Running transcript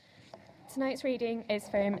Tonight's reading is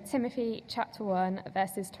from Timothy chapter 1,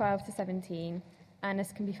 verses 12 to 17, and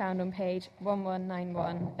this can be found on page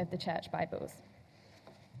 1191 of the Church Bibles.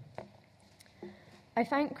 I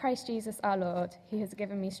thank Christ Jesus our Lord, who has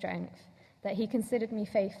given me strength, that he considered me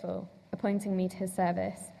faithful, appointing me to his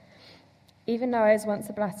service. Even though I was once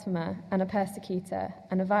a blasphemer and a persecutor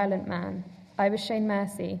and a violent man, I was shown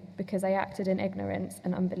mercy because I acted in ignorance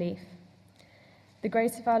and unbelief. The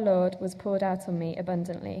grace of our Lord was poured out on me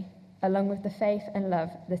abundantly, along with the faith and love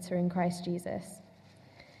that are in Christ Jesus.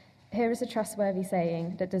 Here is a trustworthy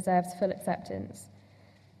saying that deserves full acceptance.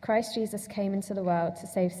 Christ Jesus came into the world to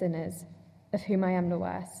save sinners, of whom I am the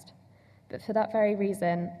worst. But for that very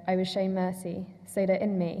reason, I was shown mercy, so that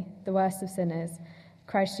in me, the worst of sinners,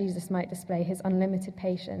 Christ Jesus might display his unlimited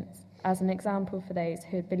patience as an example for those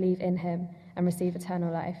who would believe in him and receive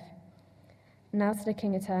eternal life. Now to the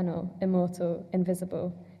King eternal, immortal,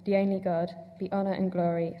 invisible, the only God, be honour and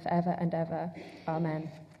glory forever and ever. Amen.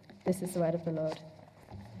 This is the word of the Lord.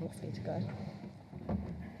 Thanks be to God.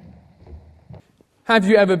 Have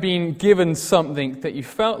you ever been given something that you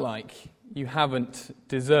felt like you haven't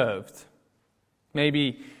deserved?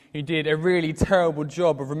 Maybe you did a really terrible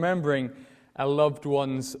job of remembering a loved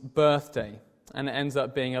one's birthday, and it ends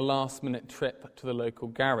up being a last-minute trip to the local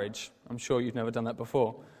garage. I'm sure you've never done that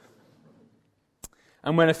before.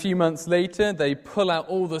 And when a few months later they pull out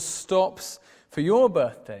all the stops for your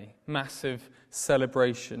birthday, massive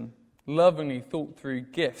celebration, lovingly thought through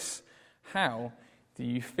gifts, how do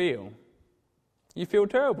you feel? You feel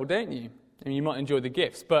terrible, don't you? I mean, you might enjoy the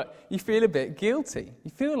gifts, but you feel a bit guilty. You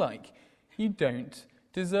feel like you don't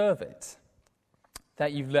deserve it,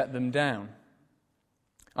 that you've let them down.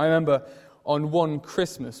 I remember on one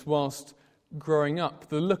Christmas, whilst growing up,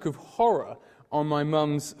 the look of horror on my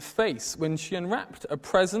mum's face when she unwrapped a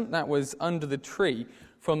present that was under the tree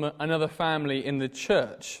from another family in the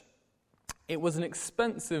church. It was an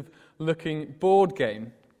expensive-looking board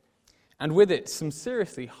game, and with it, some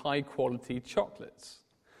seriously high-quality chocolates.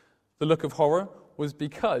 The look of horror was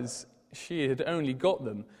because she had only got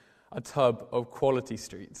them a tub of Quality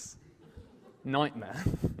Streets. Nightmare.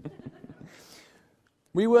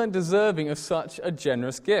 We weren't deserving of such a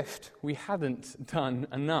generous gift. We hadn't done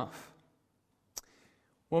enough.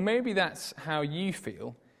 Well, maybe that's how you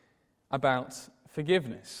feel about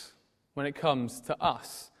forgiveness when it comes to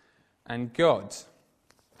us and God.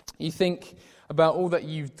 You think about all that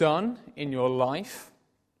you've done in your life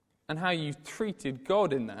and how you've treated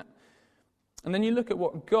God in that. And then you look at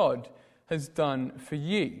what God has done for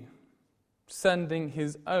you, sending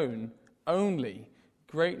his own, only,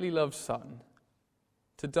 greatly loved Son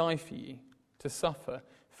to die for you, to suffer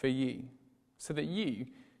for you, so that you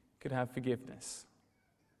could have forgiveness.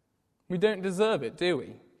 We don't deserve it, do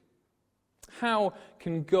we? How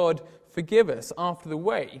can God forgive us after the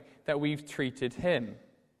way that we've treated him,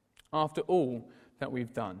 after all that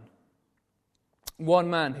we've done? One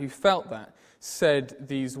man who felt that said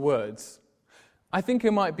these words, I think I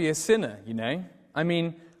might be a sinner, you know. I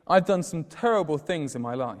mean, I've done some terrible things in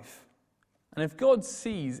my life. And if God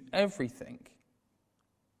sees everything,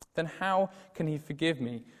 then how can he forgive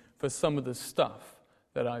me for some of the stuff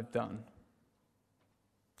that I've done?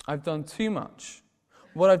 I've done too much.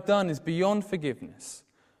 What I've done is beyond forgiveness.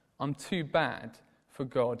 I'm too bad for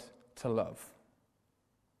God to love.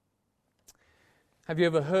 Have you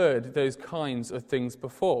ever heard those kinds of things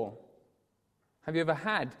before? Have you ever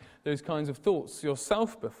had those kinds of thoughts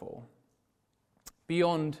yourself before?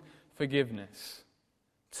 Beyond forgiveness.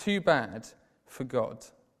 Too bad for God.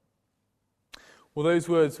 Well, those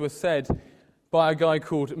words were said by a guy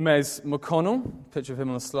called Mez McConnell, picture of him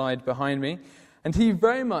on the slide behind me, and he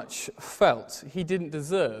very much felt he didn't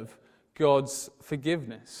deserve God's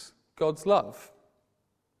forgiveness, God's love.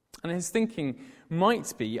 And his thinking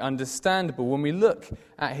might be understandable when we look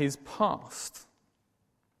at his past,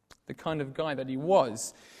 the kind of guy that he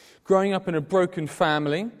was, growing up in a broken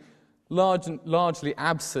family, largely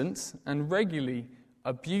absent and regularly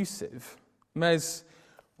abusive. Mez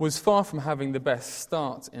was far from having the best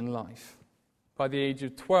start in life. By the age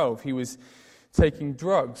of 12, he was taking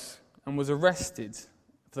drugs and was arrested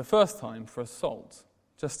for the first time for assault,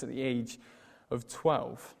 just at the age of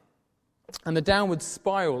 12. And the downward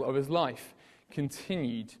spiral of his life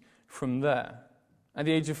continued from there. At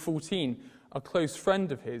the age of 14, a close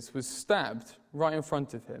friend of his was stabbed right in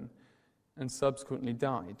front of him and subsequently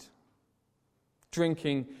died.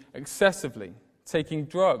 Drinking excessively, taking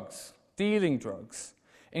drugs, dealing drugs,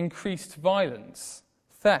 increased violence,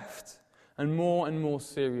 theft, and more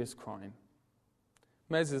serious crime.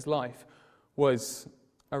 Mez's life was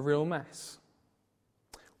a real mess.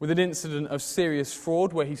 With an incident of serious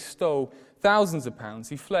fraud where he stole thousands of pounds,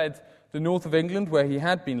 he fled the north of England where he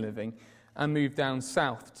had been living and moved down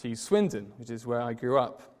south to Swindon, which is where I grew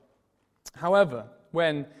up. However,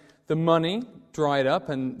 when the money dried up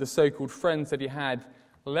and the so-called friends that he had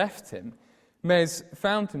left him, Mez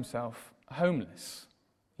found himself homeless,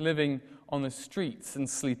 living on the streets and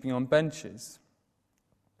sleeping on benches.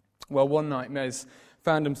 Well, one night Mez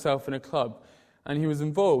found himself in a club and he was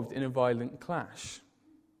involved in a violent clash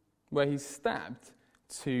where he stabbed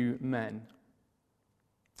 2 men.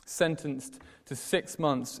 Sentenced to 6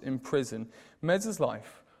 months in prison, Mez's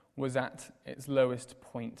life was at its lowest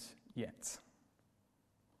point yet.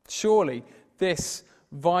 Surely this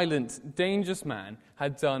violent, dangerous man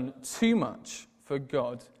had done too much for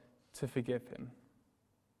God to forgive him.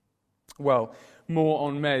 Well, more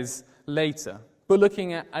on Mez later, but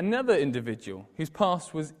looking at another individual whose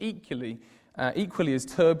past was equally as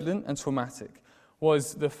turbulent and traumatic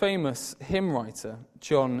was the famous hymn writer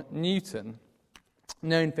John Newton,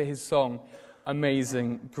 known for his song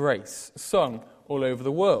Amazing Grace, sung all over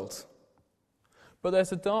the world. But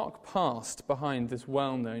there's a dark past behind this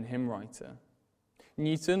well-known hymn writer.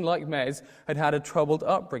 Newton, like Mez, had had a troubled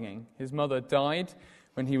upbringing. His mother died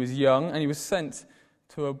when he was young, and he was sent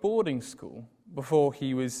to a boarding school before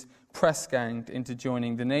he was press-ganged into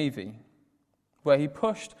joining the Navy, where he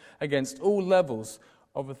pushed against all levels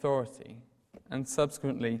of authority, and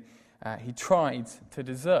subsequently he tried to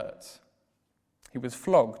desert. He was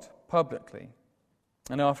flogged publicly,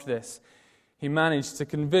 and after this, he managed to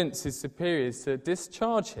convince his superiors to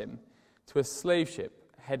discharge him to a slave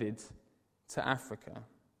ship headed to Africa.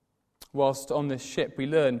 Whilst on this ship, we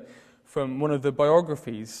learn from one of the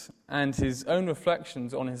biographies and his own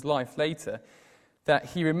reflections on his life later that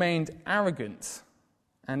he remained arrogant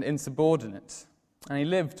and insubordinate, and he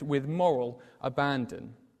lived with moral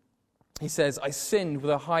abandon. He says, "I sinned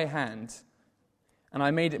with a high hand, and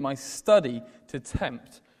I made it my study to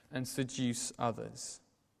tempt and seduce others."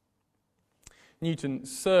 Newton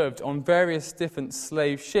served on various different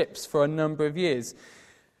slave ships for a number of years,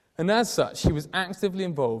 and as such, he was actively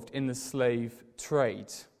involved in the slave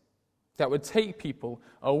trade that would take people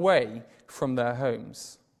away from their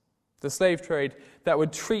homes. The slave trade that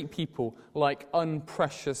would treat people like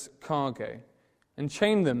unprecious cargo and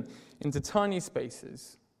chain them into tiny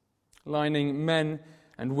spaces, lining men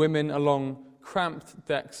and women along cramped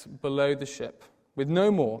decks below the ship, with no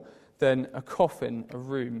more than a coffin of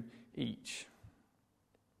room each.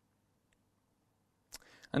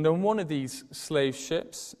 And on one of these slave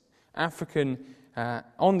ships, African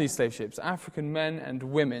men and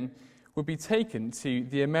women would be taken to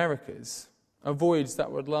the Americas, a voyage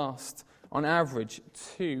that would last, on average,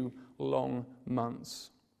 2 long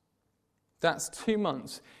months. That's 2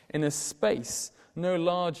 months in a space no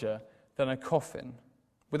larger than a coffin,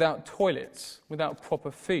 without toilets, without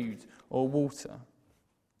proper food or water.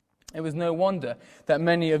 It was no wonder that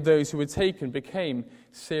many of those who were taken became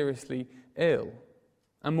seriously ill,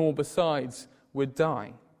 and more besides would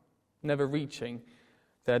die, never reaching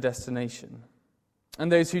their destination.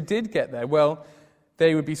 And those who did get there, well,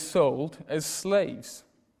 they would be sold as slaves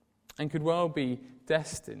and could well be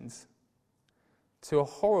destined to a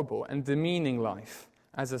horrible and demeaning life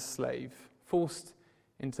as a slave, forced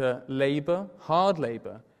into labor, hard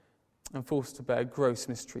labor, and forced to bear gross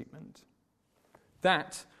mistreatment.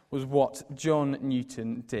 That was what John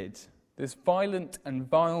Newton did. This violent and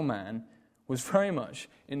vile man was very much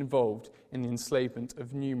involved in the enslavement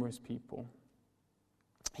of numerous people.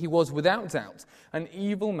 He was, without doubt, an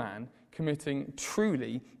evil man committing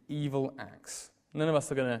truly evil acts. None of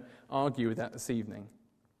us are going to argue with that this evening.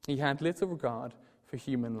 He had little regard for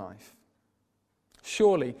human life.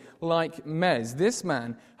 Surely, like Mez, this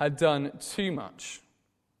man had done too much,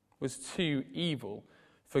 was too evil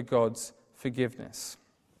for God's forgiveness.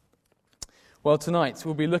 Well, tonight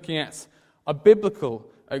we'll be looking at a biblical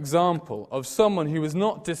example of someone who was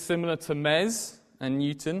not dissimilar to Mez and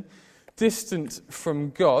Newton, distant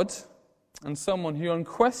from God, and someone who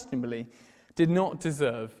unquestionably did not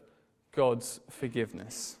deserve God's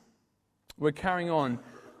forgiveness. We're carrying on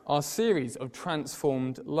our series of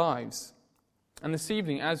transformed lives. And this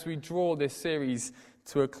evening, as we draw this series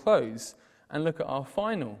to a close and look at our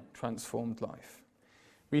final transformed life,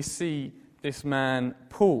 we see this man,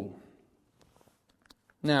 Paul.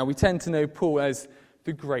 Now, we tend to know Paul as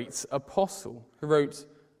the great apostle who wrote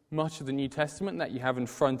much of the New Testament that you have in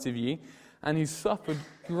front of you, and who suffered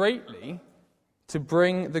greatly to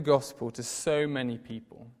bring the gospel to so many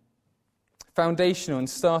people. Foundational in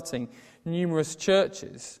starting numerous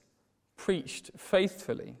churches, preached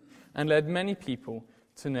faithfully, and led many people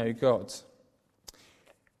to know God.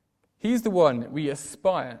 He's the one we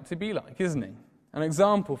aspire to be like, isn't he? an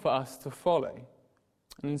example for us to follow,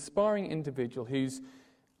 an inspiring individual whose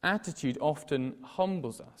attitude often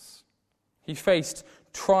humbles us. He faced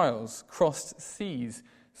trials, crossed seas,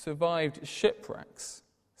 survived shipwrecks,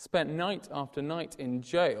 spent night after night in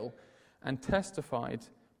jail, and testified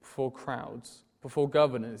before crowds, before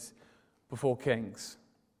governors, before kings.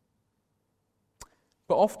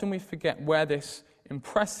 But often we forget where this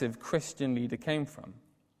impressive Christian leader came from.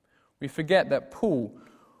 We forget that Paul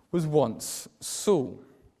was once Saul.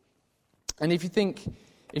 And if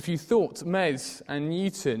you thought Mez and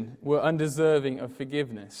Newton were undeserving of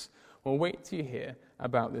forgiveness, well, wait till you hear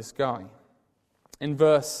about this guy. In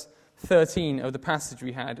verse 13 of the passage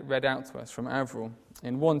we had read out to us from Avril,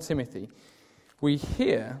 in 1 Timothy, we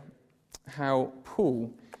hear how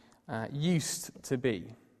Paul used to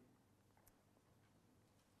be.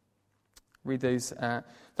 Read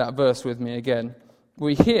that verse with me again.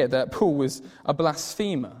 We hear that Paul was a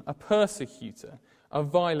blasphemer, a persecutor, a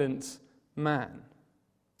violent man.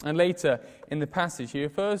 And later in the passage, he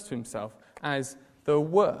refers to himself as the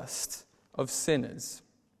worst of sinners.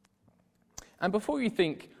 And before you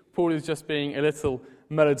think Paul is just being a little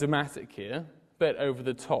melodramatic here, a bit over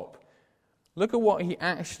the top, look at what he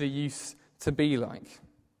actually used to be like.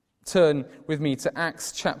 Turn with me to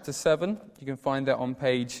Acts chapter 7. You can find that on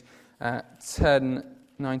page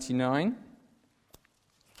 1099.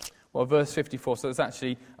 Well, verse 54, so it's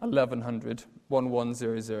actually 1100.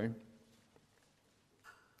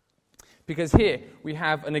 Because here we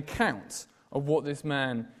have an account of what this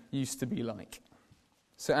man used to be like.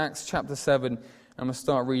 So Acts chapter 7, I'm going to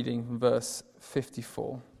start reading from verse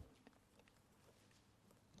 54.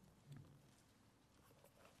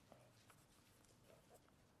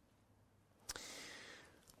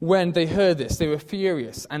 When they heard this, they were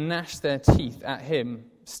furious and gnashed their teeth at him,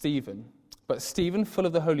 Stephen. But Stephen, full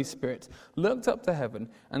of the Holy Spirit, looked up to heaven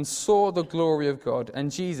and saw the glory of God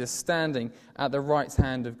and Jesus standing at the right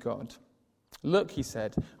hand of God. Look, he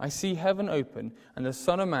said, I see heaven open and the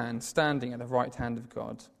Son of Man standing at the right hand of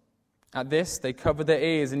God. At this, they covered their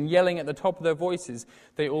ears and yelling at the top of their voices,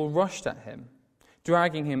 they all rushed at him,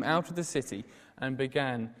 dragging him out of the city and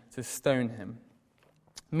began to stone him.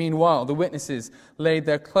 Meanwhile, the witnesses laid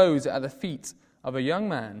their clothes at the feet of a young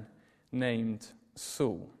man named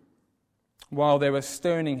Saul. While they were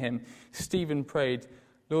stoning him, Stephen prayed,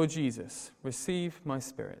 Lord Jesus, receive my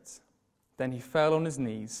spirit. Then he fell on his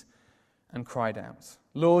knees and cried out,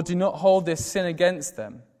 Lord, do not hold this sin against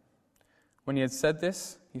them. When he had said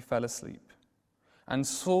this, he fell asleep. And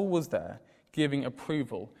Saul was there, giving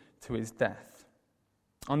approval to his death.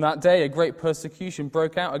 On that day, a great persecution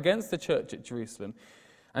broke out against the church at Jerusalem,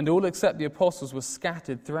 and all except the apostles were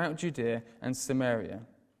scattered throughout Judea and Samaria.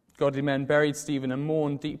 Godly men buried Stephen and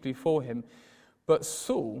mourned deeply for him. But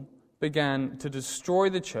Saul began to destroy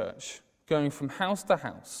the church, going from house to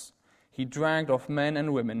house. He dragged off men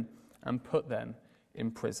and women and put them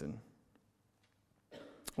in prison.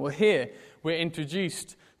 Well, here we're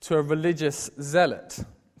introduced to a religious zealot,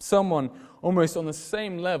 someone almost on the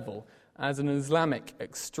same level as an Islamic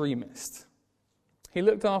extremist. He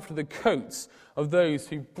looked after the coats of those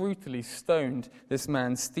who brutally stoned this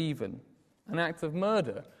man Stephen, an act of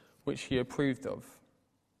murder which he approved of.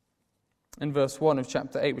 In verse 1 of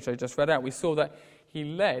chapter 8, which I just read out, we saw that he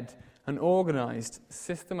led an organized,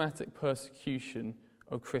 systematic persecution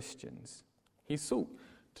of Christians. He sought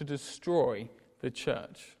to destroy the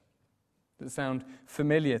church. Does that sound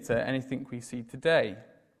familiar to anything we see today?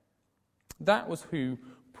 That was who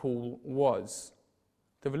Paul was,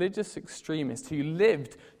 the religious extremist who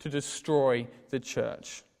lived to destroy the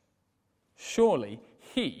church. Surely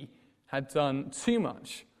he had done too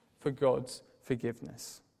much for God's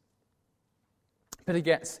forgiveness. But it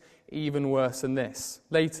gets even worse than this.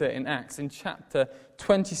 Later in Acts, in chapter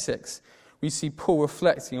 26, we see Paul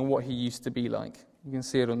reflecting on what he used to be like. You can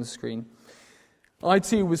see it on the screen. I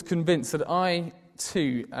too was convinced that I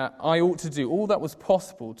ought to do all that was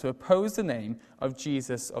possible to oppose the name of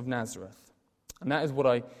Jesus of Nazareth. And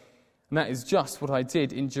that is just what I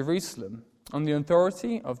did in Jerusalem. On the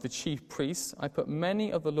authority of the chief priests, I put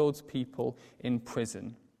many of the Lord's people in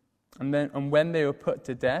prison. And when they were put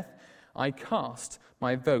to death, I cast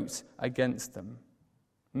my vote against them.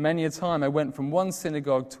 Many a time I went from one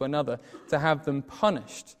synagogue to another to have them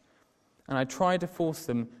punished, and I tried to force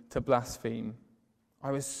them to blaspheme.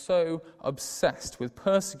 I was so obsessed with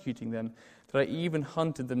persecuting them that I even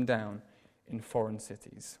hunted them down in foreign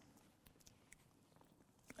cities.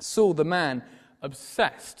 Saul, the man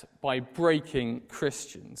obsessed by breaking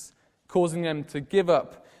Christians, causing them to give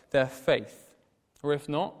up their faith, or if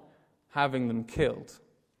not, having them killed.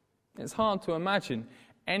 It's hard to imagine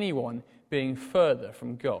anyone being further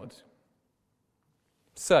from God.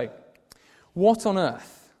 So, what on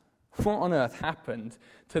earth happened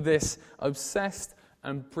to this obsessed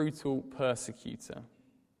and brutal persecutor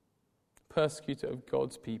of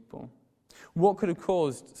God's people? What could have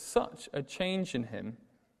caused such a change in him?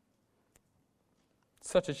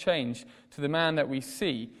 Such a change to the man that we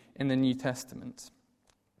see in the New Testament?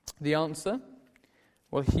 The answer?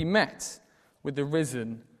 Well, he met with the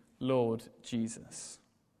risen Lord Jesus.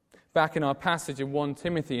 Back in our passage in 1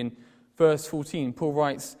 Timothy in verse 14, Paul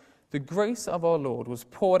writes, "The grace of our Lord was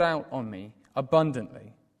poured out on me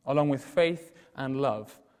abundantly, along with faith and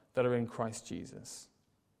love that are in Christ Jesus."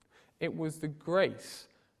 It was the grace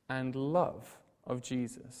and love of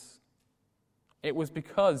Jesus. It was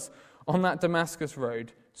because on that Damascus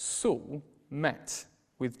road, Saul met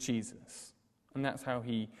with Jesus. And that's how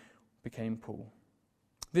he became Paul.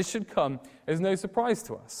 This should come as no surprise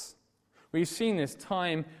to us. We've seen this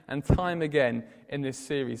time and time again in this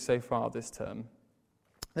series so far this term.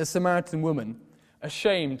 The Samaritan woman,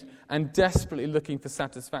 ashamed and desperately looking for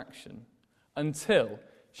satisfaction until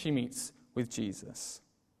she meets with Jesus.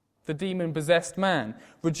 The demon-possessed man,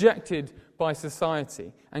 rejected by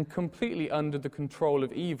society and completely under the control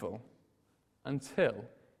of evil until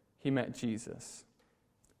he met Jesus.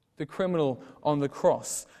 The criminal on the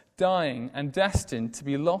cross, dying and destined to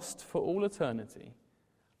be lost for all eternity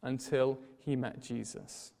until he met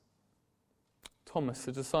Jesus. Thomas,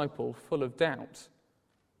 the disciple, full of doubt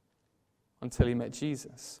until he met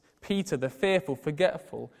Jesus. Peter, the fearful,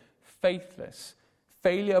 forgetful, faithless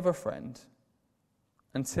failure of a friend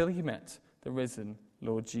until he met the risen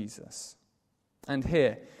Lord Jesus. And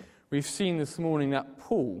here, we've seen this morning that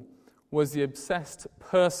Paul was the obsessed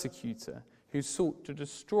persecutor who sought to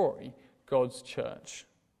destroy God's church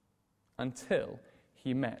until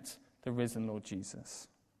he met the risen Lord Jesus.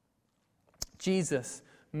 Jesus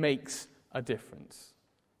makes a difference.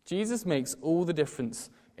 Jesus makes all the difference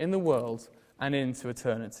in the world and into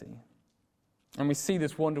eternity. And we see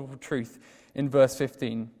this wonderful truth in verse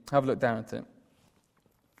 15. Have a look down at it.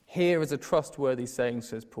 "Here is a trustworthy saying,"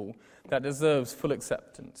 says Paul, "that deserves full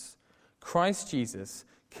acceptance. Christ Jesus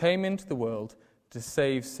came into the world to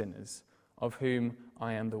save sinners, of whom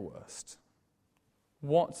I am the worst."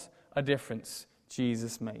 What a difference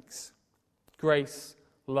Jesus makes. Grace,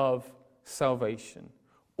 love, salvation,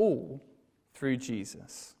 all through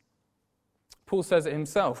Jesus. Paul says it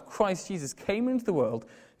himself, Christ Jesus came into the world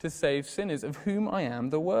to save sinners, of whom I am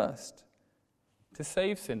the worst. To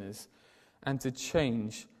save sinners and to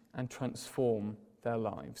change and transform their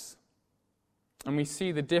lives. And we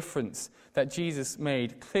see the difference that Jesus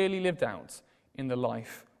made clearly lived out in the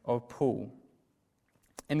life of Paul.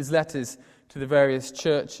 In his letters to the various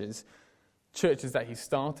churches that he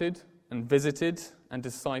started and visited and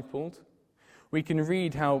discipled, we can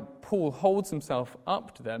read how Paul holds himself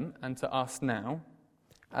up to them and to us now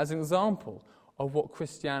as an example of what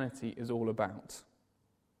Christianity is all about.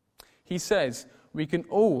 He says we can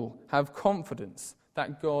all have confidence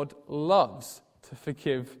that God loves to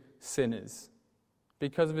forgive sinners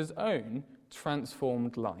because of his own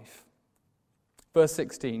transformed life. Verse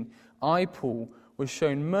 16, "I, Paul, was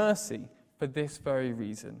shown mercy for this very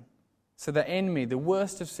reason, so that in me, the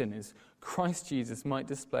worst of sinners, Christ Jesus might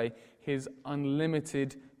display his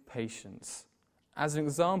unlimited patience as an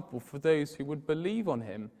example for those who would believe on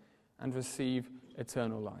him and receive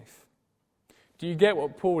eternal life." Do you get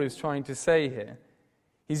what Paul is trying to say here?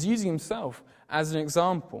 He's using himself as an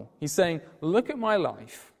example. He's saying, look at my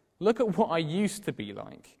life. Look at what I used to be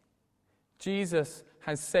like. Jesus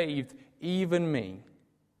has saved even me.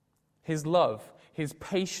 His love, his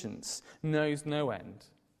patience knows no end.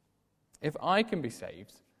 If I can be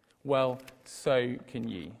saved, well, so can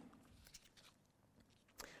ye.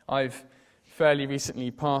 I've fairly recently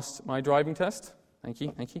passed my driving test. Thank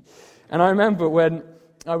you. And I remember when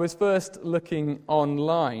I was first looking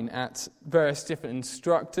online at various different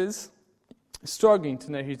instructors, struggling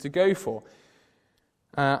to know who to go for.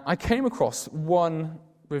 I came across one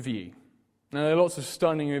review. Now, there are lots of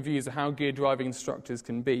stunning reviews of how good driving instructors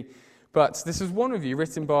can be, but this is one review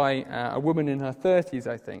written by a woman in her 30s,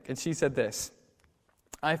 I think, and she said this: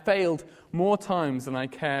 "I failed more times than I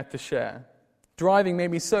care to share. Driving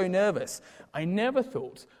made me so nervous, I never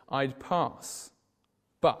thought I'd pass.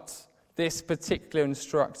 But this particular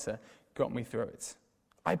instructor got me through it.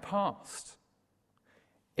 I passed.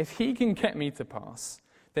 If he can get me to pass,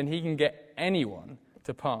 then he can get anyone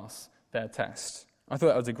to pass their test." I thought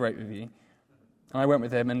that was a great review. I went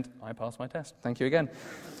with him and I passed my test. Thank you again.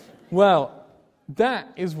 Well,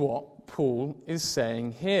 that is what Paul is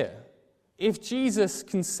saying here. If Jesus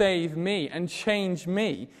can save me and change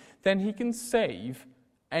me, then he can save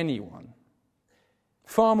anyone.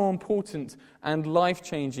 far more important and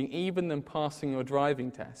life-changing even than passing your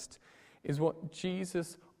driving test, is what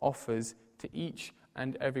Jesus offers to each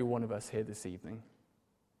and every one of us here this evening.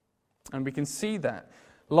 And we can see that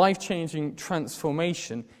life-changing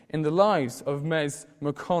transformation in the lives of Mez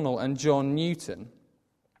McConnell and John Newton.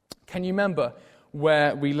 Can you remember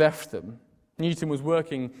where we left them? Newton was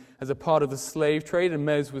working as a part of the slave trade, and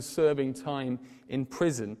Mez was serving time in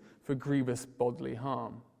prison for grievous bodily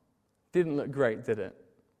harm. Didn't look great, did it?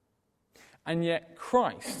 And yet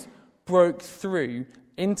Christ broke through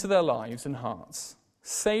into their lives and hearts,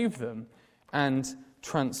 saved them, and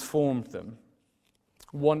transformed them.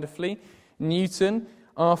 Wonderfully, Newton,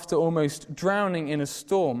 after almost drowning in a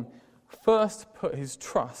storm, first put his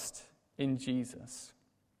trust in Jesus.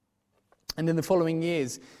 And in the following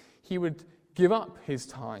years, he would give up his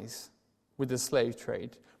ties with the slave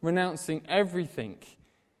trade, renouncing everything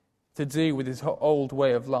to do with his old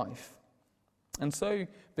way of life. And so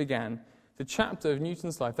began the chapter of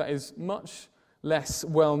Newton's life that is much less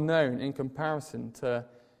well known in comparison to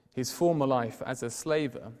his former life as a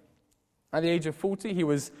slaver. At the age of 40, he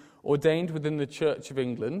was ordained within the Church of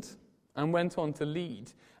England and went on to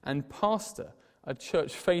lead and pastor a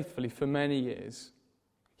church faithfully for many years.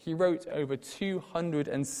 He wrote over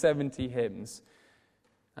 270 hymns,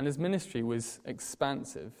 and his ministry was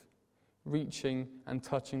expansive, reaching and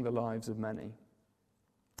touching the lives of many.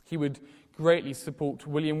 He would greatly support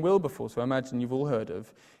William Wilberforce, who I imagine you've all heard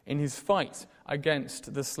of, in his fight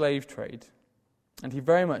against the slave trade, and he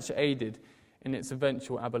very much aided in its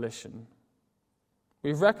eventual abolition.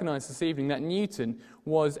 We've recognised this evening that Newton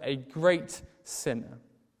was a great sinner,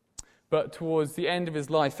 but towards the end of his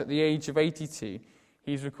life, at the age of 82,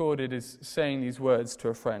 he's recorded as saying these words to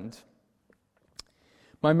a friend.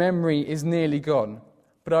 "My memory is nearly gone,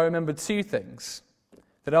 but I remember two things,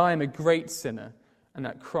 that I am a great sinner and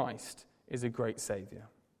that Christ is a great Saviour."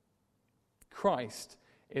 Christ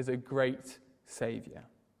is a great Saviour.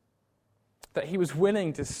 That he was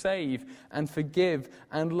willing to save and forgive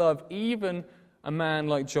and love even a man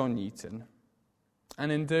like John Newton,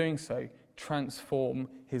 and in doing so, transform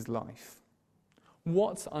his life.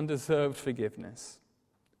 What undeserved forgiveness.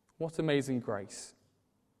 What amazing grace.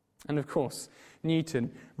 And of course,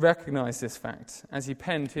 Newton recognised this fact as he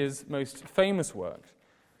penned his most famous work,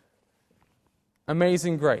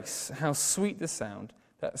 "Amazing Grace, how sweet the sound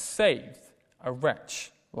that saved a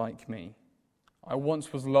wretch like me. I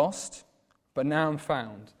once was lost, but now am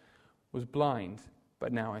found, was blind,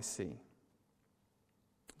 but now I see."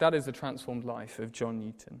 That is the transformed life of John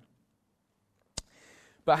Newton.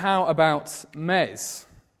 But how about Mez?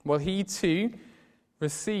 Well, he too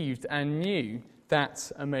received and knew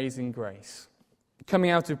that amazing grace. Coming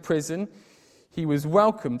out of prison, he was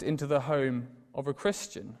welcomed into the home of a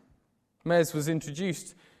Christian. Mez was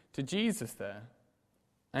introduced to Jesus there,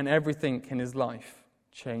 and everything in his life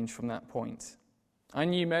changed from that point. I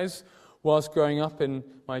knew Mez whilst growing up in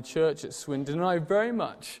my church at Swindon, and I very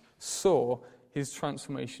much saw his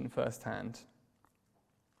transformation firsthand.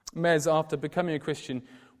 Mez, after becoming a Christian,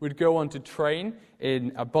 would go on to train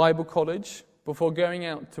in a Bible college before going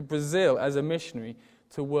out to Brazil as a missionary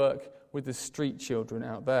to work with the street children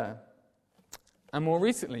out there. And more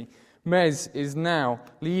recently, Mez is now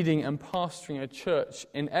leading and pastoring a church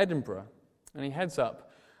in Edinburgh, and he heads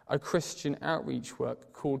up a Christian outreach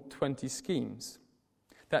work called 20 Schemes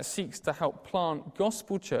that seeks to help plant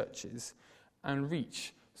gospel churches and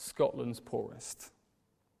reach Scotland's poorest,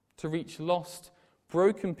 to reach lost,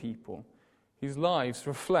 broken people whose lives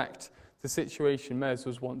reflect the situation Mez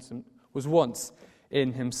was once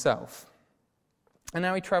in himself. And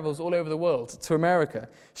now he travels all over the world to America,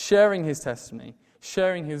 sharing his testimony,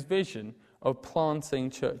 sharing his vision of planting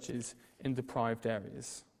churches in deprived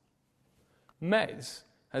areas. Mez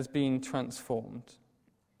has been transformed.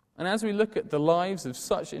 And as we look at the lives of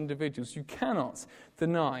such individuals, you cannot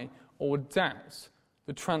deny or doubt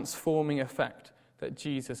the transforming effect that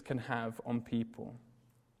Jesus can have on people.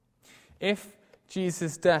 If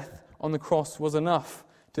Jesus' death on the cross was enough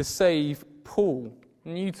to save Paul,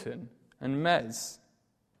 Newton, and Mez,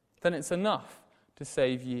 then it's enough to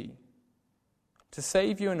save you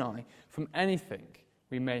and I from anything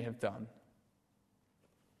we may have done.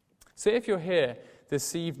 So if you're here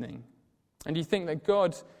this evening and you think that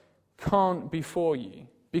God can't be for you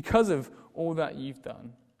because of all that you've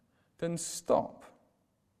done, then stop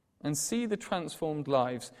and see the transformed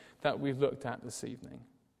lives that we've looked at this evening.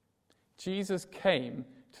 Jesus came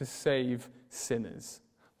to save sinners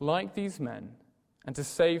like these men and to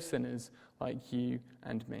save sinners like you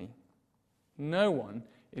and me. No one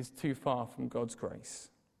is too far from God's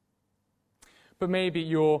grace. But maybe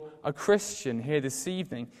you're a Christian here this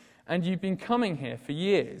evening and you've been coming here for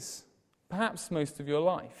years, perhaps most of your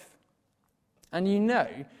life, and you know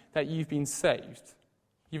that you've been saved.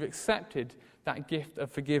 You've accepted that gift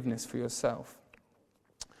of forgiveness for yourself.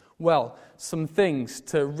 Well, some things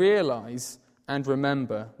to realize and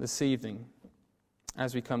remember this evening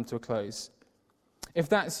as we come to a close. If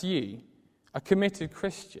that's you, a committed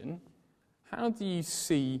Christian, how do you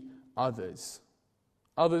see others?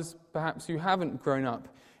 Others perhaps who haven't grown up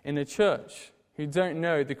in a church, who don't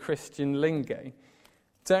know the Christian lingo,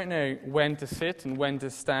 don't know when to sit and when to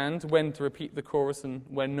stand, when to repeat the chorus and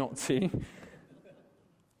when not to,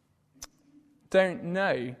 don't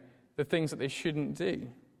know the things that they shouldn't do,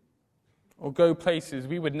 or go places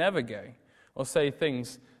we would never go, or say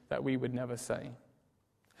things that we would never say.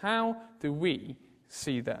 How do we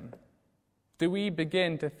see them? Do we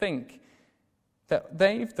begin to think that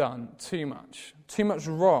they've done too much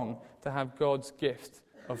wrong to have God's gift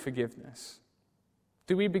of forgiveness?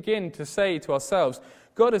 Do we begin to say to ourselves,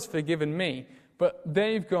 God has forgiven me, but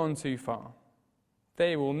they've gone too far.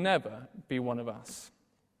 They will never be one of us.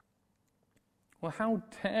 Well, how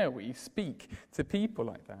dare we speak to people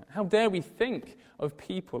like that? How dare we think of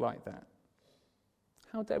people like that?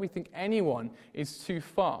 How dare we think anyone is too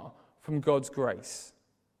far from God's grace?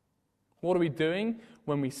 What are we doing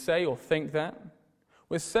when we say or think that?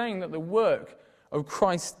 We're saying that the work of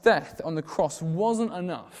Christ's death on the cross wasn't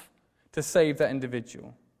enough to save that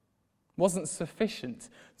individual, wasn't sufficient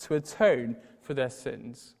to atone for their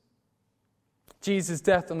sins. Jesus'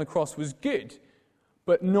 death on the cross was good,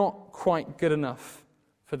 but not quite good enough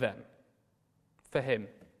for them, for him,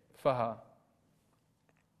 for her.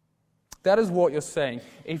 That is what you're saying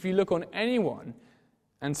if you look on anyone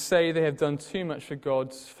and say they have done too much for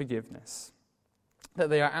God's forgiveness, that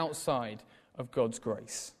they are outside of God's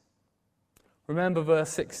grace. Remember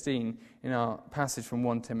verse 16 in our passage from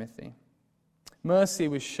 1 Timothy. Mercy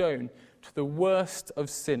was shown to the worst of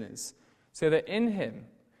sinners, so that in him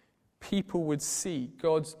people would see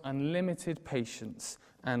God's unlimited patience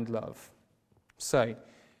and love. So,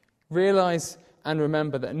 realize and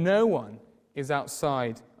remember that no one is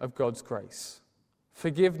outside of God's grace.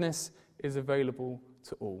 Forgiveness is available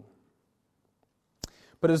to all.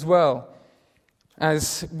 But as well,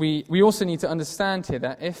 as we also need to understand here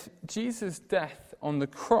that if Jesus' death on the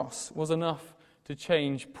cross was enough to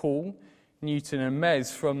change Paul, Newton and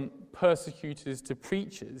Mez from persecutors to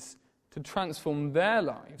preachers, to transform their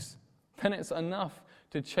lives, then it's enough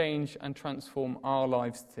to change and transform our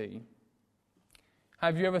lives too.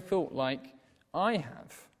 Have you ever thought, like I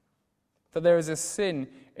have, that there is a sin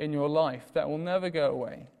in your life that will never go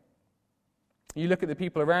away? You look at the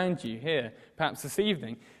people around you here, perhaps this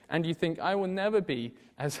evening, and you think, I will never be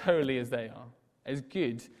as holy as they are, as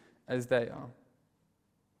good as they are.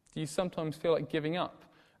 Do you sometimes feel like giving up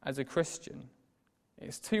as a Christian?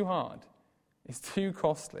 It's too hard. It's too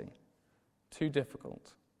costly. Too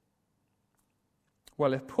difficult.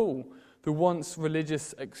 Well, if Paul, the once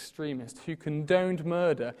religious extremist who condoned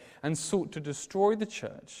murder and sought to destroy the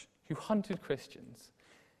church, who hunted Christians,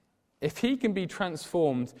 if he can be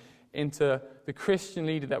transformed into the Christian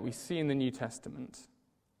leader that we see in the New Testament,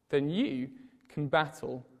 then you can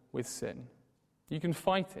battle with sin. You can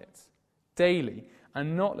fight it daily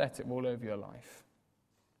and not let it rule over your life.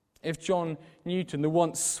 If John Newton, the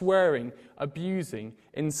once swearing, abusing,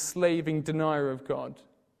 enslaving denier of God,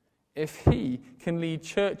 if he can lead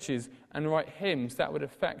churches and write hymns that would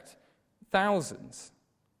affect thousands,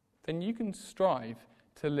 then you can strive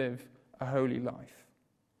to live a holy life,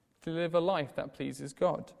 to live a life that pleases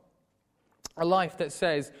God. A life that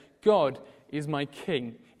says, God is my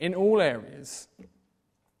King in all areas.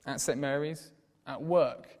 At St. Mary's, at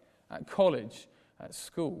work, at college, at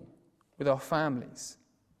school, with our families,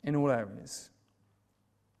 in all areas.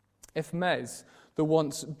 If Mez, the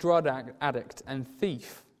once drug addict and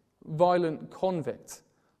thief, violent convict,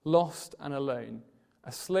 lost and alone,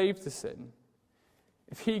 a slave to sin,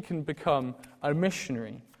 if he can become a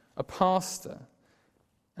missionary, a pastor,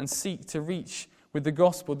 and seek to reach with the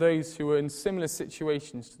gospel those who are in similar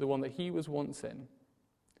situations to the one that he was once in,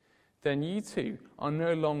 then you too are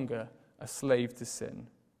no longer a slave to sin,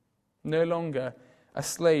 no longer a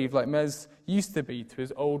slave like Mez used to be to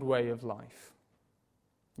his old way of life.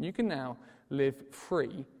 You can now live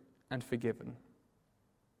free and forgiven.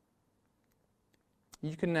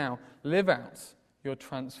 You can now live out your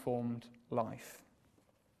transformed life.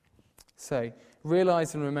 So,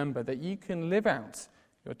 realize and remember that you can live out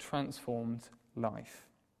your transformed life.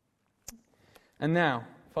 And now,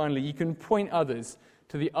 finally, you can point others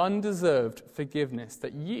to the undeserved forgiveness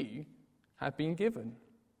that you have been given.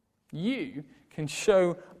 You can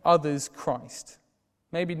show others Christ.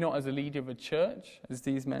 Maybe not as a leader of a church, as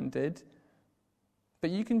these men did, but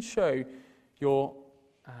you can show your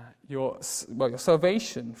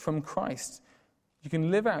salvation from Christ. You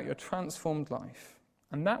can live out your transformed life,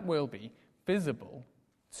 and that will be visible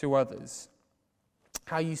to others.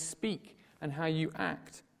 How you speak and how you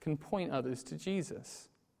act can point others to Jesus.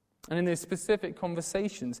 And in those specific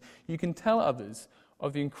conversations, you can tell others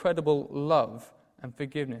of the incredible love and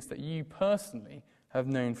forgiveness that you personally have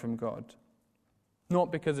known from God.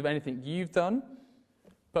 Not because of anything you've done,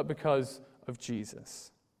 but because of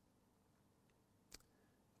Jesus.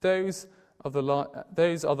 Those are the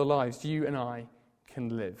lives you and I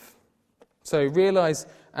can live. So realize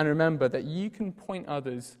and remember that you can point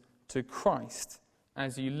others to Christ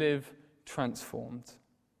as you live transformed,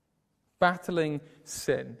 battling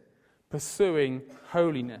sin, pursuing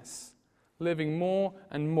holiness, living more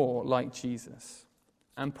and more like Jesus,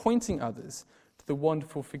 and pointing others to the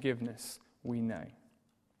wonderful forgiveness we know.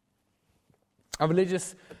 A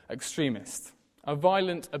religious extremist, a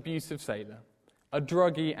violent, abusive sailor, a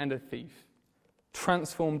druggie and a thief,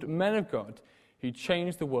 transformed men of God who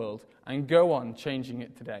changed the world and go on changing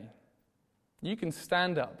it today. You can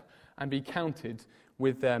stand up and be counted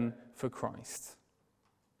with them for Christ.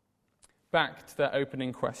 Back to that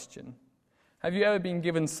opening question. Have you ever been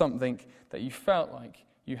given something that you felt like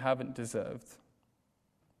you haven't deserved?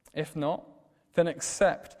 If not, then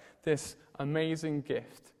accept this amazing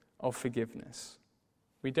gift of forgiveness.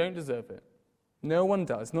 We don't deserve it. No one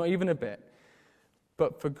does, not even a bit.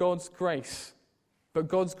 But God's grace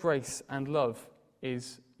and love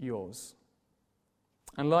is yours.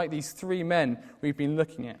 And like these three men we've been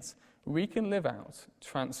looking at, we can live out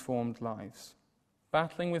transformed lives,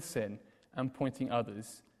 battling with sin and pointing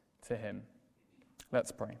others to Him.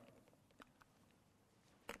 Let's pray.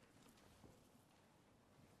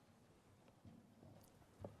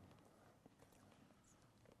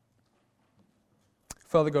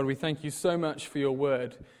 Father God, we thank you so much for your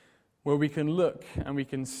word, where we can look and we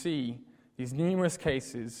can see these numerous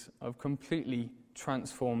cases of completely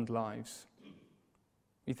transformed lives.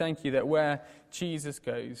 We thank you that where Jesus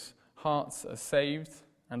goes, hearts are saved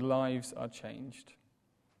and lives are changed.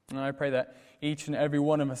 And I pray that each and every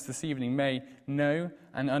one of us this evening may know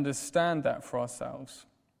and understand that for ourselves.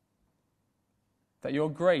 That your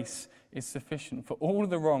grace is sufficient for all of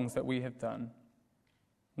the wrongs that we have done.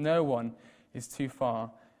 No one is too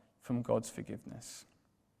far from God's forgiveness.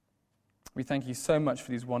 We thank you so much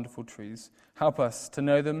for these wonderful truths. Help us to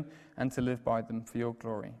know them and to live by them for your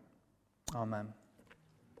glory. Amen.